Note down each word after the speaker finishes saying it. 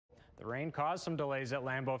The rain caused some delays at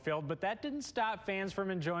Lambeau Field, but that didn't stop fans from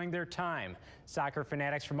enjoying their time. Soccer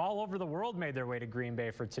fanatics from all over the world made their way to Green Bay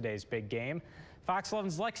for today's big game. Fox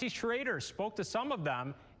 11's Lexi Schrader spoke to some of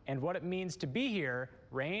them and what it means to be here,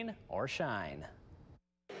 rain or shine.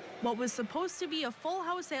 What was supposed to be a full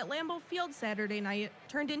house at Lambeau Field Saturday night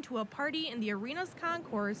turned into a party in the arena's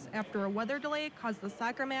concourse after a weather delay caused the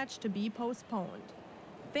soccer match to be postponed.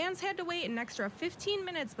 Fans had to wait an extra 15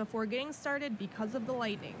 minutes before getting started because of the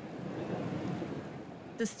lightning.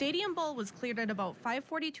 The Stadium Bowl was cleared at about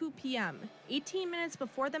 5:42 p.m., 18 minutes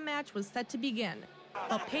before the match was set to begin.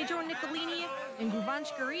 But Pedro Nicolini and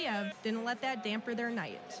Guvanch Guriev didn't let that damper their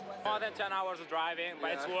night. More than 10 hours of driving,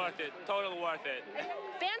 but it's worth it, totally worth it.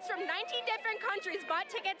 Fans from 19 different countries bought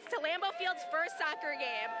tickets to Lambeau Field's first soccer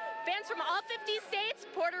game. Fans from all 50 states,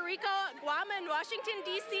 Puerto Rico, Guam, and Washington,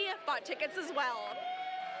 D.C. bought tickets as well.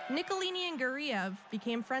 Nicolini and Guriev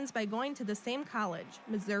became friends by going to the same college,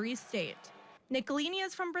 Missouri State. Nicolini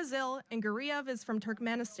is from Brazil and Guriev is from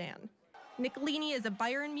Turkmenistan. Nicolini is a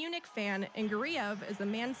Bayern Munich fan and Guriev is a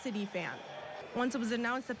Man City fan. Once it was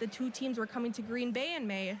announced that the two teams were coming to Green Bay in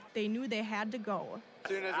May, they knew they had to go.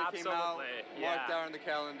 As soon as it came out, marked down on the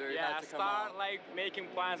calendar, you had to come start out. like making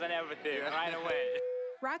plans and everything right away.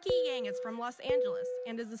 Rocky Yang is from Los Angeles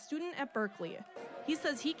and is a student at Berkeley. He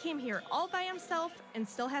says he came here all by himself and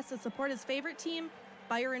still has to support his favorite team,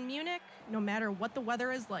 Bayern Munich, no matter what the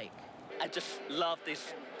weather is like. I just love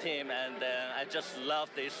this team and I just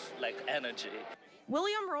love this energy.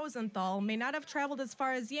 William Rosenthal may not have traveled as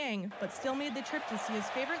far as Yang, but still made the trip to see his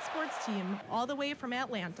favorite sports team all the way from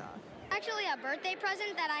Atlanta. Actually a birthday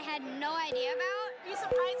present that I had no idea about. Were you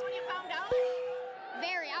surprised when you found out?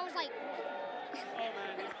 Very. I was like...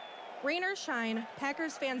 Rain or shine,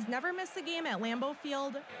 Packers fans never missed a game at Lambeau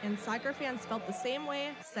Field, and soccer fans felt the same way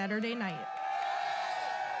Saturday night.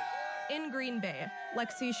 In Green Bay,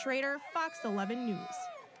 Lexi Schrader, Fox 11 News.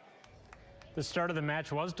 The start of the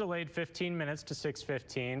match was delayed 15 minutes to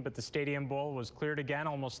 6:15, but the Stadium Bowl was cleared again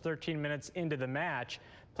almost 13 minutes into the match.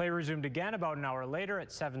 Play resumed again about an hour later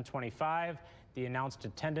at 7:25. The announced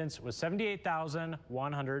attendance was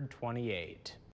 78,128.